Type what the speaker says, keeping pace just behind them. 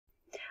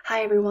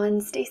Hi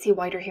everyone, Stacy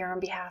Whiter here on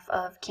behalf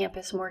of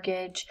Campus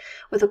Mortgage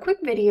with a quick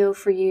video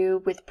for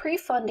you with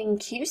pre-funding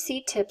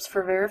QC tips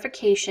for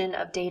verification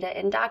of data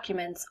and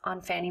documents on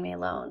Fannie Mae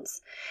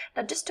loans.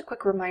 Now just a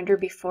quick reminder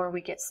before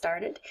we get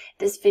started,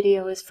 this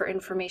video is for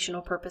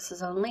informational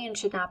purposes only and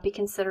should not be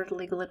considered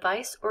legal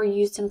advice or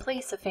used in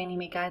place of Fannie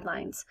Mae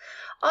guidelines.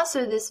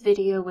 Also, this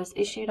video was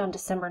issued on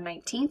December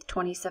 19th,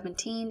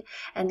 2017,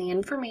 and the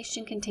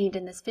information contained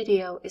in this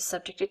video is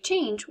subject to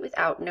change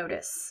without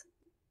notice.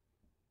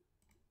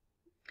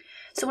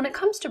 So when it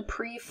comes to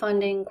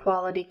pre-funding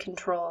quality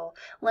control,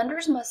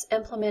 lenders must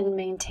implement and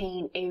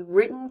maintain a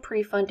written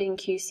pre-funding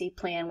QC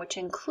plan, which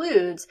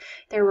includes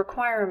their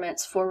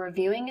requirements for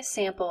reviewing a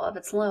sample of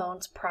its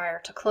loans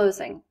prior to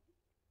closing.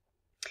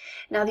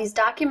 Now, these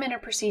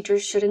documented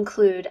procedures should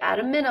include, at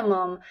a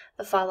minimum,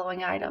 the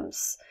following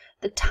items: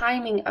 the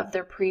timing of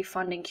their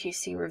pre-funding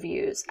QC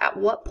reviews. At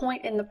what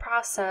point in the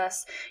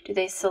process do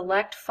they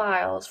select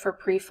files for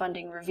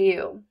pre-funding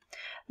review?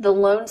 The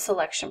loan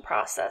selection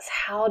process,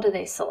 how do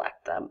they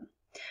select them?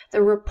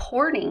 The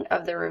reporting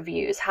of the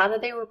reviews, how do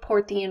they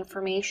report the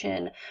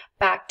information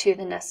back to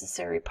the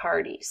necessary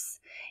parties?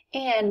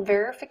 And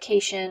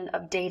verification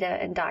of data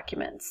and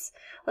documents.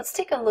 Let's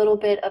take a little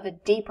bit of a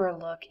deeper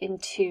look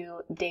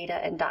into data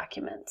and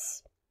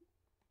documents.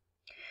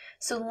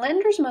 So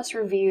lenders must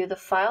review the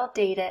file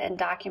data and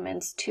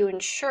documents to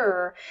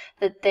ensure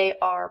that they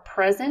are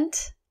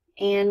present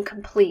and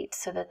complete,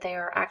 so that they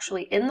are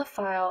actually in the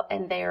file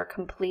and they are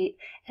complete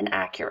and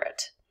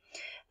accurate.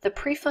 The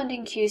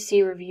pre-funding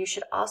QC review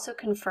should also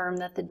confirm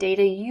that the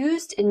data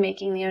used in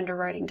making the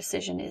underwriting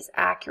decision is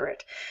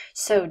accurate.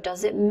 So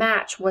does it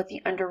match what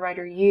the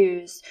underwriter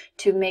used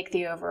to make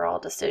the overall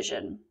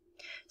decision?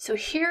 So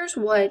here's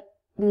what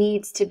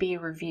needs to be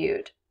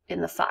reviewed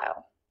in the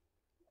file.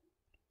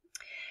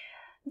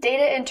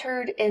 Data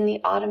entered in the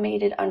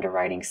automated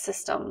underwriting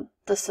system,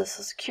 the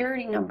Social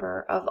Security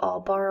number of all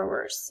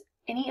borrowers,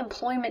 any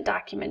employment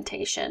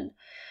documentation,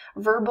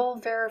 verbal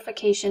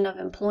verification of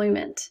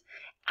employment,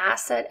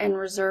 asset and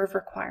reserve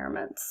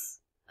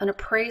requirements, an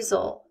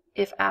appraisal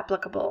if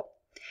applicable,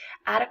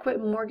 adequate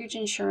mortgage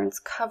insurance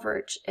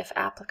coverage if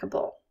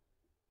applicable.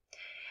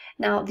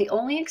 Now, the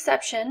only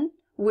exception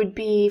would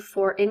be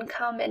for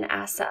income and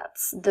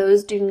assets.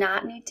 Those do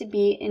not need to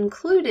be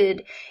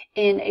included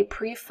in a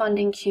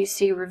pre-funding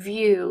QC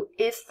review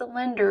if the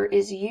lender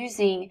is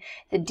using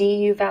the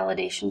DU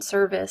validation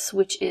service,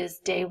 which is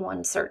day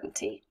one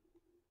certainty.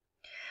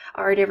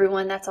 All right,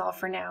 everyone, that's all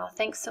for now.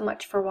 Thanks so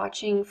much for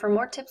watching. For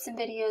more tips and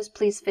videos,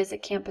 please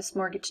visit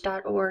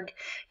campusmortgage.org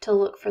to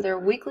look for their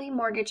weekly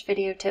mortgage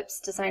video tips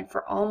designed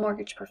for all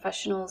mortgage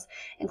professionals,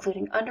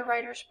 including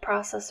underwriters,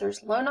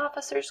 processors, loan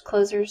officers,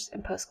 closers,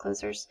 and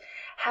post-closers.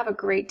 Have a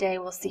great day.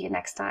 We'll see you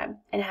next time,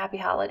 and happy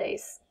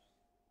holidays.